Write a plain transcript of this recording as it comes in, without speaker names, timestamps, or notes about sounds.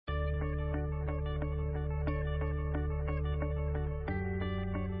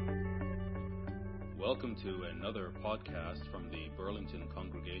Welcome to another podcast from the Burlington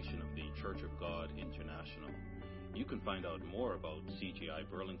Congregation of the Church of God International. You can find out more about CGI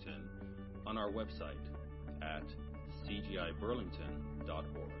Burlington on our website at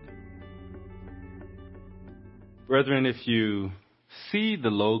cgiburlington.org. Brethren, if you see the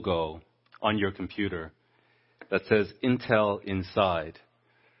logo on your computer that says Intel inside,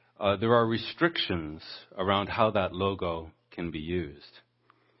 there are restrictions around how that logo can be used.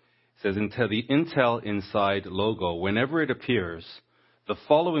 It says the Intel inside logo, whenever it appears, the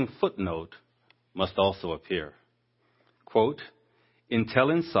following footnote must also appear. Quote,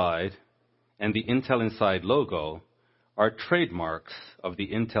 Intel inside and the Intel inside logo are trademarks of the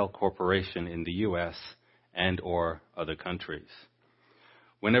Intel Corporation in the U.S. and or other countries.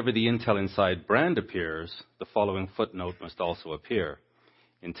 Whenever the Intel inside brand appears, the following footnote must also appear.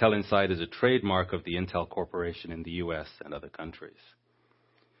 Intel inside is a trademark of the Intel Corporation in the U.S. and other countries.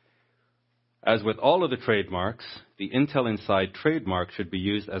 As with all of the trademarks, the Intel inside trademark should be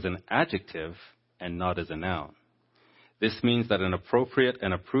used as an adjective and not as a noun. This means that an appropriate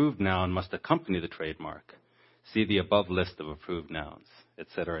and approved noun must accompany the trademark. See the above list of approved nouns,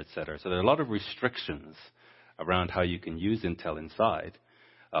 etc., etc. So there are a lot of restrictions around how you can use Intel inside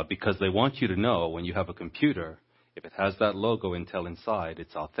because they want you to know when you have a computer, if it has that logo Intel inside,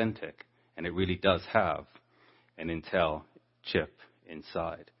 it's authentic, and it really does have an Intel chip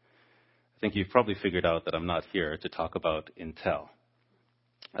inside. I think you've probably figured out that I'm not here to talk about Intel,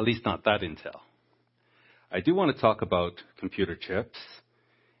 at least not that Intel. I do want to talk about computer chips,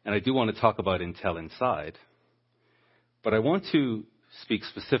 and I do want to talk about Intel inside, but I want to speak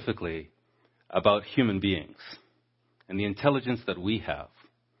specifically about human beings and the intelligence that we have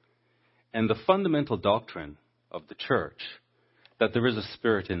and the fundamental doctrine of the church that there is a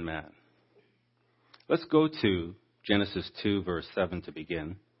spirit in man. Let's go to Genesis 2, verse 7 to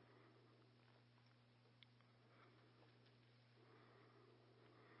begin.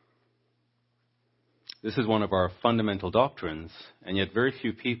 This is one of our fundamental doctrines, and yet very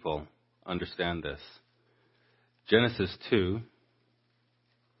few people understand this. Genesis 2,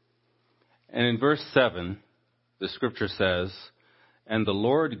 and in verse 7, the scripture says, And the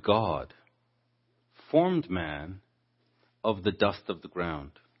Lord God formed man of the dust of the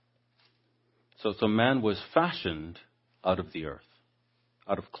ground. So man was fashioned out of the earth,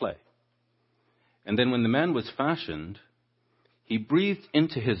 out of clay. And then when the man was fashioned, he breathed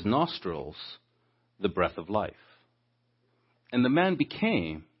into his nostrils the breath of life. And the man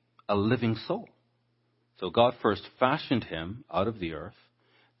became a living soul. So God first fashioned him out of the earth,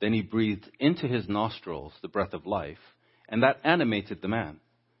 then he breathed into his nostrils the breath of life, and that animated the man.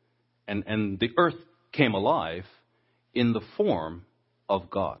 And the earth came alive in the form of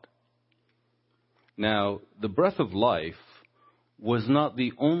God. Now, the breath of life was not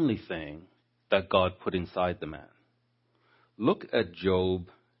the only thing that God put inside the man. Look at Job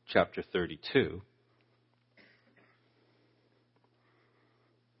chapter 32.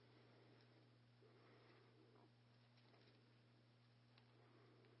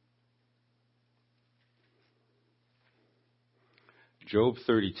 Job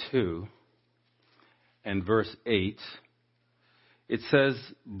 32 and verse 8, it says,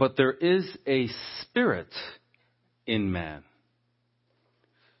 But there is a spirit in man.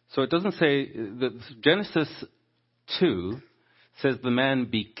 So it doesn't say, Genesis 2 says the man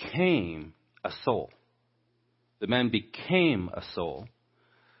became a soul. The man became a soul.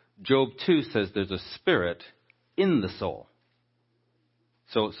 Job 2 says there's a spirit in the soul.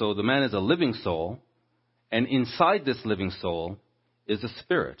 So the man is a living soul, and inside this living soul is a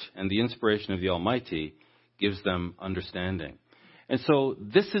spirit, and the inspiration of the Almighty gives them understanding. And so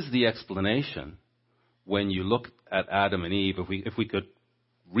this is the explanation when you look at Adam and Eve. If we could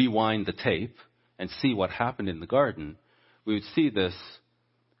rewind the tape and see what happened in the garden, we would see this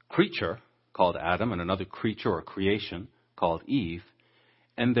creature called Adam and another creature or creation called Eve,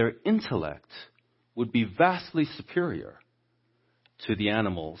 and their intellect would be vastly superior to the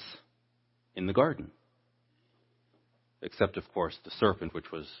animals in the garden. Except, of course, the serpent,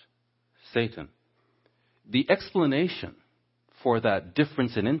 which was Satan. The explanation for that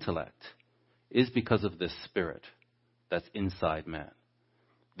difference in intellect is because of this spirit that's inside man.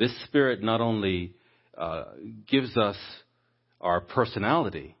 This spirit not only gives us our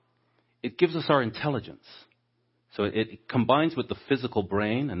personality, it gives us our intelligence. So it combines with the physical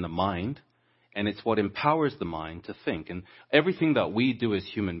brain and the mind, and it's what empowers the mind to think. And everything that we do as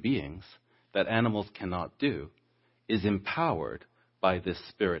human beings that animals cannot do is empowered by this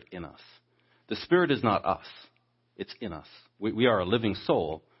spirit in us. The spirit is not us. It's in us. We are a living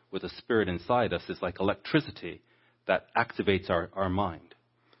soul with a spirit inside us. It's like electricity that activates our mind.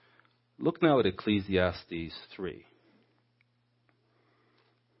 Look now at Ecclesiastes 3.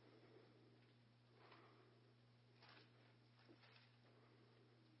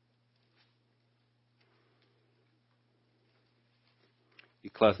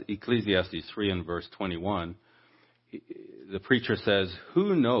 Ecclesiastes 3 and verse 21, the preacher says,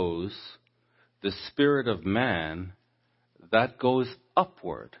 "Who knows the spirit of man that goes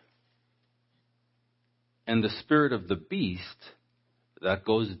upward, and the spirit of the beast that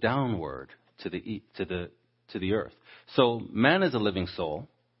goes downward to the earth?" So man is a living soul,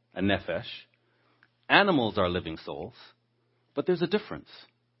 a nephesh. Animals are living souls, but there's a difference.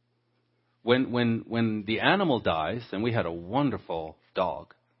 When the animal dies, and we had a wonderful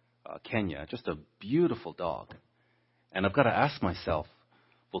dog, Kenya, just a beautiful dog. And I've got to ask myself,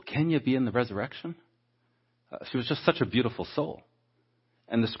 will Kenya be in the resurrection? She was just such a beautiful soul.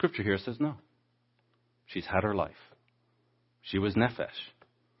 And the scripture here says no. She's had her life. She was nephesh.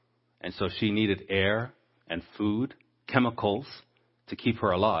 And so she needed air and food, chemicals to keep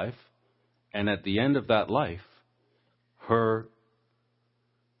her alive. And at the end of that life, her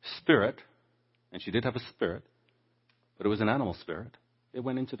spirit, and she did have a spirit, but it was an animal spirit, it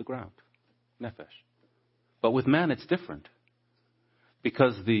went into the ground, nephesh. But with man, it's different.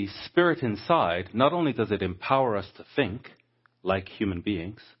 Because the spirit inside, not only does it empower us to think like human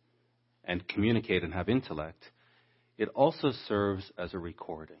beings and communicate and have intellect, it also serves as a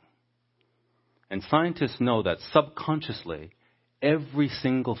recording. And scientists know that subconsciously, every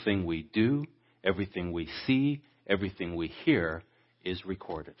single thing we do, everything we see, everything we hear is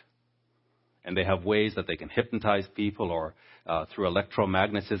recorded. And they have ways that they can hypnotize people or through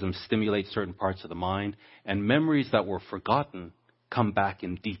electromagnetism stimulate certain parts of the mind. And memories that were forgotten come back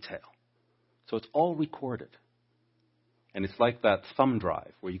in detail. So it's all recorded. And it's like that thumb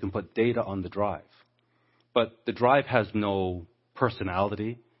drive where you can put data on the drive. But the drive has no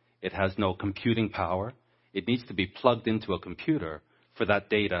personality. It has no computing power. It needs to be plugged into a computer for that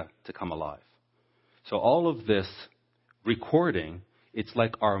data to come alive. So all of this recording, it's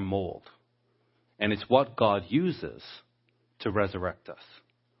like our mold. And it's what God uses to resurrect us.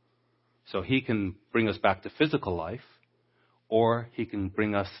 So he can bring us back to physical life, or he can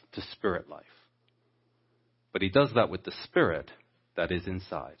bring us to spirit life. But he does that with the spirit that is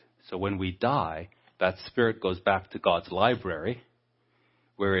inside. So when we die, that spirit goes back to God's library,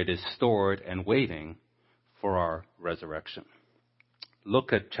 where it is stored and waiting for our resurrection.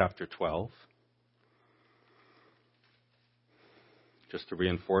 Look at chapter 12. Just to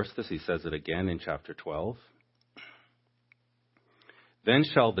reinforce this, he says it again in chapter 12. "Then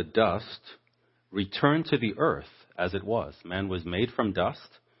shall the dust return to the earth as it was." Man was made from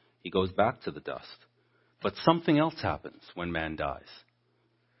dust. He goes back to the dust. But something else happens when man dies.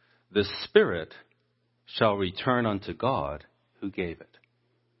 "The spirit shall return unto God who gave it."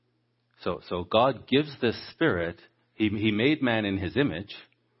 So God gives this spirit. He made man in his image,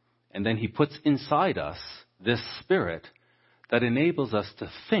 and then he puts inside us this spirit that enables us to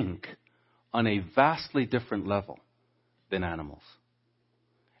think on a vastly different level than animals.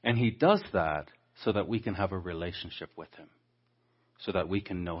 And he does that so that we can have a relationship with him, so that we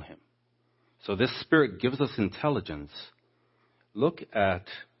can know him. So this spirit gives us intelligence. Look at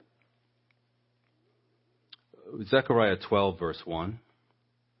Zechariah 12, verse 1.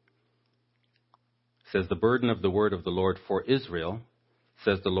 It says, "The burden of the word of the Lord for Israel,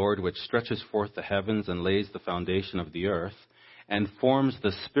 says the Lord, which stretches forth the heavens and lays the foundation of the earth, and forms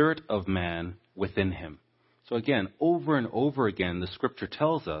the spirit of man within him." So again, over and over again, the scripture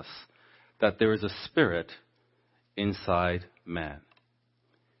tells us that there is a spirit inside man.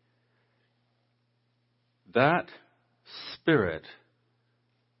 That spirit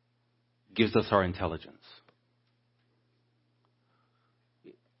gives us our intelligence.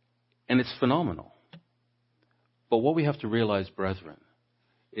 And it's phenomenal. But what we have to realize, brethren,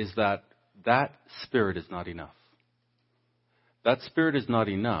 is that that spirit is not enough. That spirit is not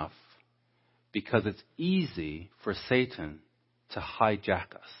enough because it's easy for Satan to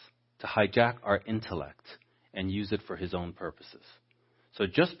hijack us, to hijack our intellect and use it for his own purposes. So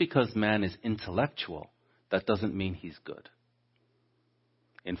just because man is intellectual, that doesn't mean he's good.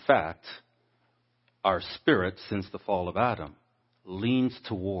 In fact, our spirit, since the fall of Adam, leans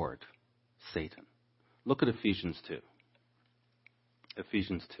toward Satan. Look at Ephesians 2.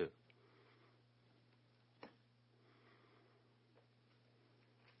 Ephesians 2.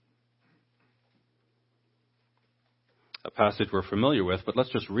 A passage we're familiar with, but let's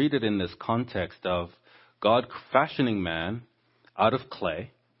just read it in this context of God fashioning man out of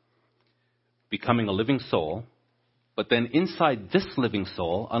clay, becoming a living soul, but then inside this living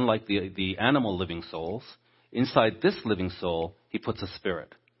soul, unlike the animal living souls, inside this living soul, he puts a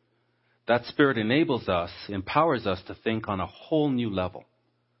spirit. That Spirit enables us, empowers us to think on a whole new level.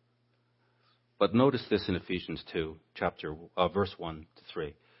 But notice this in Ephesians 2, verse 1 to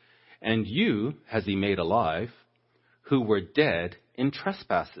 3. And you has he made alive, who were dead in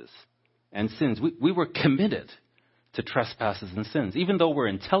trespasses and sins. We were committed to trespasses and sins. Even though we're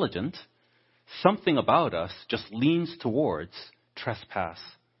intelligent, something about us just leans towards trespass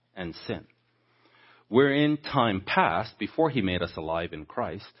and sin. Where in time past, before he made us alive in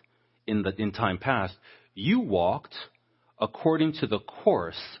Christ, in time past, you walked according to the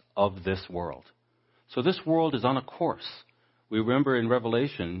course of this world. So this world is on a course. We remember in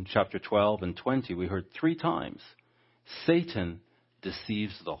Revelation chapter 12 and 20, we heard 3 times, Satan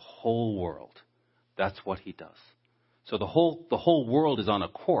deceives the whole world. That's what he does. So the whole world is on a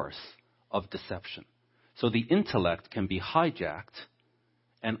course of deception. So the intellect can be hijacked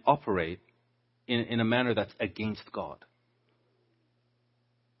and operate in a manner that's against God.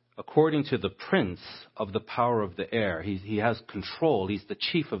 According to the prince of the power of the air, he has control. He's the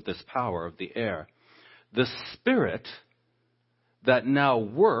chief of this power of the air. The spirit that now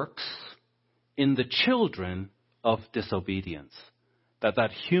works in the children of disobedience.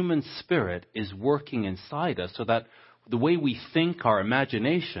 That human spirit is working inside us so that the way we think, our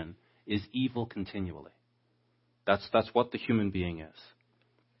imagination, is evil continually. That's what the human being is.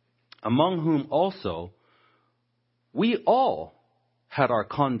 Among whom also we all had our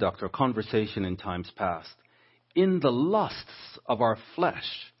conduct or conversation in times past, in the lusts of our flesh,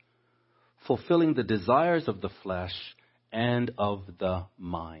 fulfilling the desires of the flesh and of the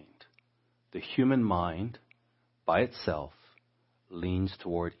mind. The human mind, by itself, leans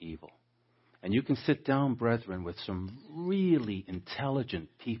toward evil. And you can sit down, brethren, with some really intelligent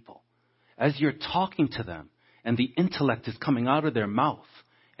people. As you're talking to them, and the intellect is coming out of their mouth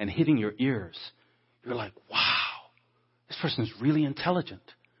and hitting your ears, you're like, wow, this person is really intelligent.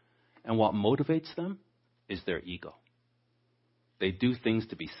 And what motivates them is their ego. They do things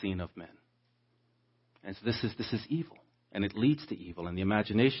to be seen of men. And so this is evil. And it leads to evil. And the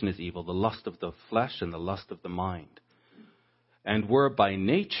imagination is evil, the lust of the flesh and the lust of the mind. And we're by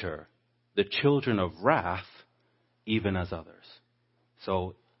nature the children of wrath, even as others.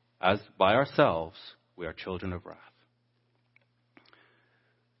 So, as by ourselves, we are children of wrath.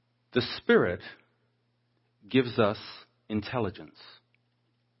 The Spirit gives us intelligence.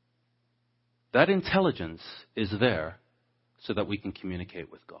 That intelligence is there so that we can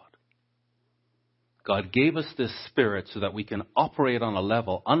communicate with God. God gave us this Spirit so that we can operate on a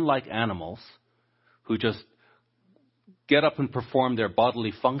level unlike animals who just get up and perform their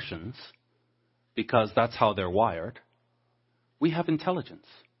bodily functions because that's how they're wired. We have intelligence.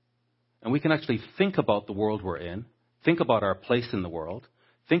 And we can actually think about the world we're in, think about our place in the world,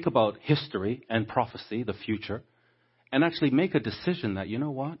 think about history and prophecy, the future, and actually make a decision that, you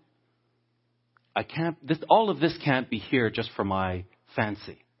know what? All of this can't be here just for my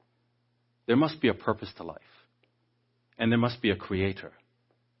fancy. There must be a purpose to life. And there must be a creator.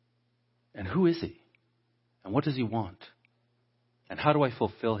 And who is he? And what does he want? And how do I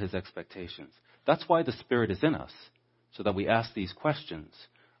fulfill his expectations? That's why the Spirit is in us, so that we ask these questions,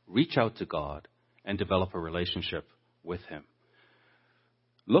 reach out to God, and develop a relationship with him.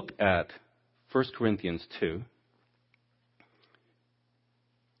 Look at 1 Corinthians 2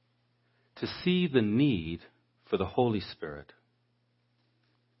 to see the need for the Holy Spirit.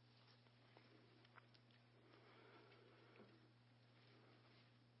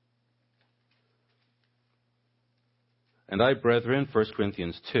 And I, brethren, 1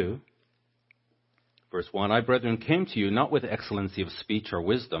 Corinthians 2, verse 1, I, brethren, came to you not with excellency of speech or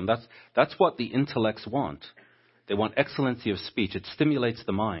wisdom. That's what the intellects want. They want excellency of speech. It stimulates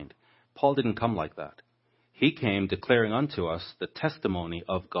the mind. Paul didn't come like that. He came declaring unto us the testimony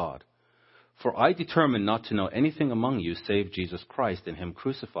of God. For I determined not to know anything among you save Jesus Christ and him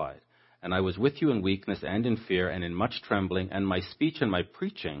crucified. And I was with you in weakness and in fear and in much trembling, and my speech and my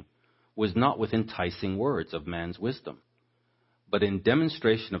preaching was not with enticing words of man's wisdom, but in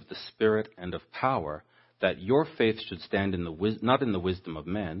demonstration of the Spirit and of power, that your faith should stand not in the wisdom of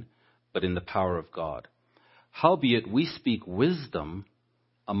men, but in the power of God. Howbeit we speak wisdom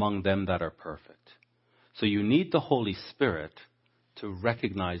among them that are perfect. So you need the Holy Spirit to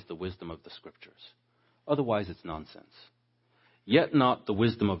recognize the wisdom of the Scriptures. Otherwise it's nonsense. Yet not the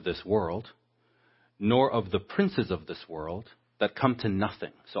wisdom of this world, nor of the princes of this world, that come to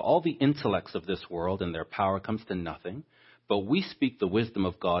nothing. So all the intellects of this world and their power comes to nothing. But we speak the wisdom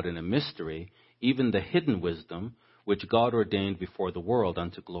of God in a mystery, even the hidden wisdom, which God ordained before the world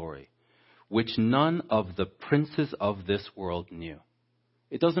unto glory, which none of the princes of this world knew.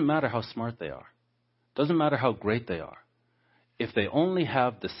 It doesn't matter how smart they are. It doesn't matter how great they are. if they only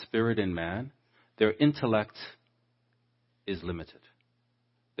have the Spirit in man, their intellect is limited.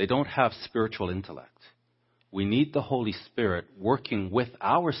 They don't have spiritual intellect. We need the Holy Spirit working with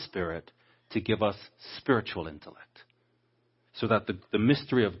our spirit to give us spiritual intellect, so that the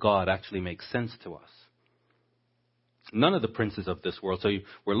mystery of God actually makes sense to us. None of the princes of this world. So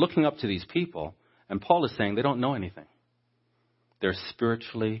we're looking up to these people, and Paul is saying they don't know anything. They're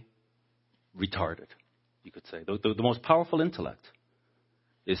spiritually retarded, you could say. The most powerful intellect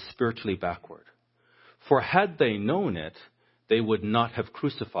is spiritually backward. For had they known it, they would not have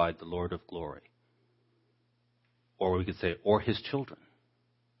crucified the Lord of glory. Or we could say, or his children.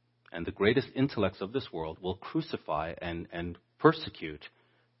 And the greatest intellects of this world will crucify and persecute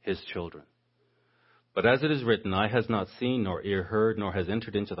his children. But as it is written, eye has not seen, nor ear heard, nor has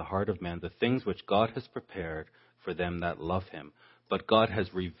entered into the heart of man the things which God has prepared for them that love him. But God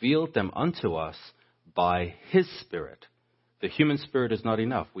has revealed them unto us by his Spirit. The human spirit is not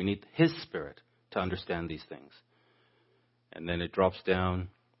enough. We need his Spirit to understand these things. And then it drops down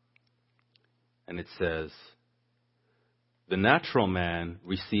and it says, the natural man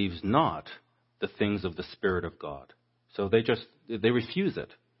receives not the things of the Spirit of God. So they refuse it.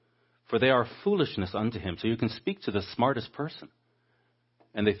 For they are foolishness unto him. So you can speak to the smartest person,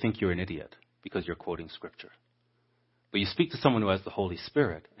 and they think you're an idiot because you're quoting Scripture. But you speak to someone who has the Holy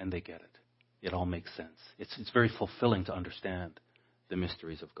Spirit, and they get it. It all makes sense. It's very fulfilling to understand the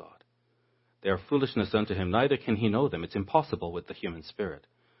mysteries of God. They are foolishness unto him, neither can he know them. It's impossible with the human spirit.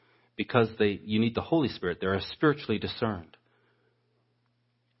 Because you need the Holy Spirit. They are spiritually discerned.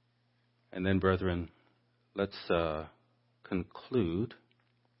 And then, brethren, let's conclude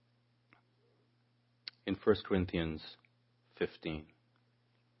in 1 Corinthians 15.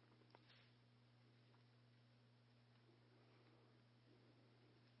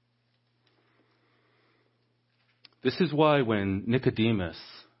 This is why when Nicodemus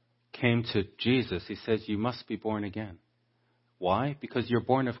came to Jesus, he says, you must be born again. Why? Because you're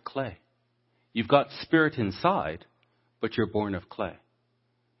born of clay. You've got spirit inside, but you're born of clay.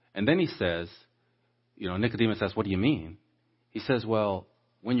 And then he says, Nicodemus asks, what do you mean? He says, well,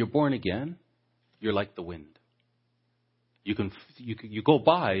 when you're born again, you're like the wind. You go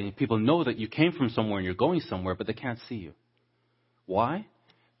by and people know that you came from somewhere and you're going somewhere, but they can't see you. Why?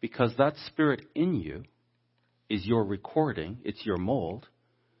 Because that spirit in you is your recording, it's your mold.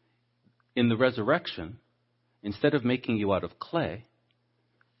 In the resurrection, instead of making you out of clay,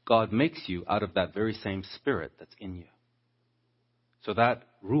 God makes you out of that very same spirit that's in you. So that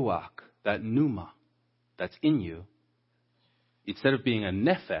ruach, that pneuma that's in you, instead of being a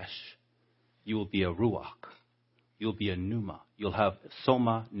nephesh, you will be a ruach. You'll be a pneuma. You'll have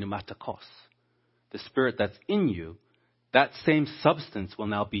soma pneumatikos. The spirit that's in you, that same substance will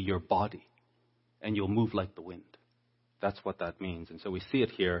now be your body. And you'll move like the wind. That's what that means. And so we see it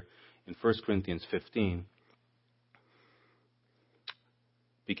here in 1 Corinthians 15,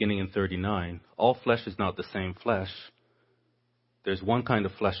 beginning in 39. All flesh is not the same flesh. There's one kind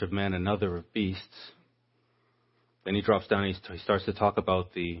of flesh of man, another of beasts. Then he drops down and he starts to talk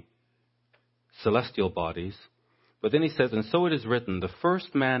about the celestial bodies. But then he says, and so it is written, the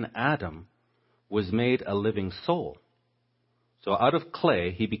first man, Adam, was made a living soul. So out of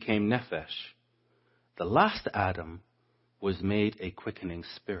clay, he became nephesh. The last Adam was made a quickening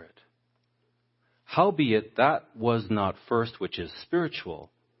spirit. Howbeit that was not first which is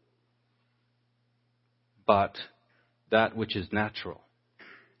spiritual, but that which is natural.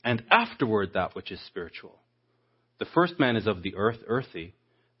 And afterward that which is spiritual. The first man is of the earth, earthy.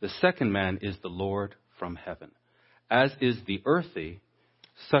 The second man is the Lord from heaven. As is the earthy,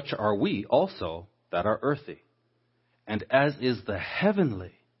 such are we also that are earthy. And as is the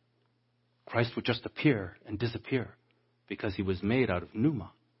heavenly, Christ would just appear and disappear because he was made out of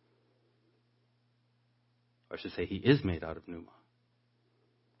pneuma. Or I should say, he is made out of pneuma.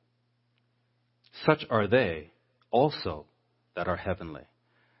 Such are they also that are heavenly.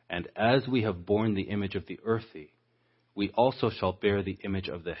 And as we have borne the image of the earthy, we also shall bear the image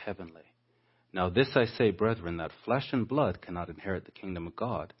of the heavenly. Now this I say, brethren, that flesh and blood cannot inherit the kingdom of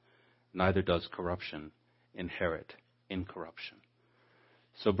God, neither does corruption inherit incorruption.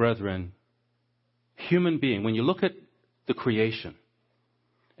 So, brethren, human being, when you look at the creation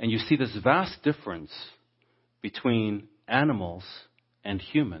and you see this vast difference between animals and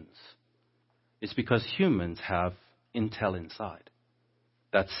humans, it's because humans have intel inside.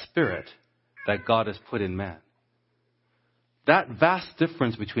 That spirit that God has put in man. That vast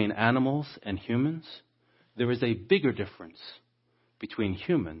difference between animals and humans, there is a bigger difference between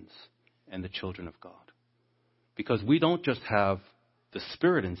humans and the children of God. Because we don't just have the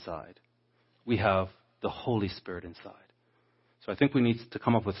Spirit inside, we have the Holy Spirit inside. So I think we need to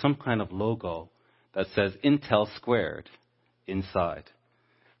come up with some kind of logo that says Intel squared inside.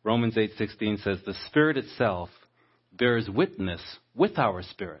 Romans 8:16 says the Spirit itself bears witness with our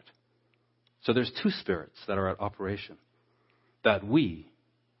spirit. So there's two spirits that are at operation, that we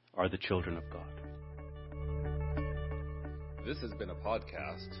are the children of God. This has been a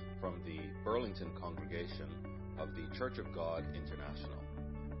podcast from the Burlington congregation of the Church of God International.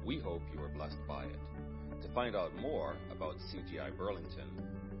 We hope you are blessed by it. To find out more about CGI Burlington,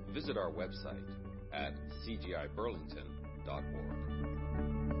 visit our website at cgiburlington.org.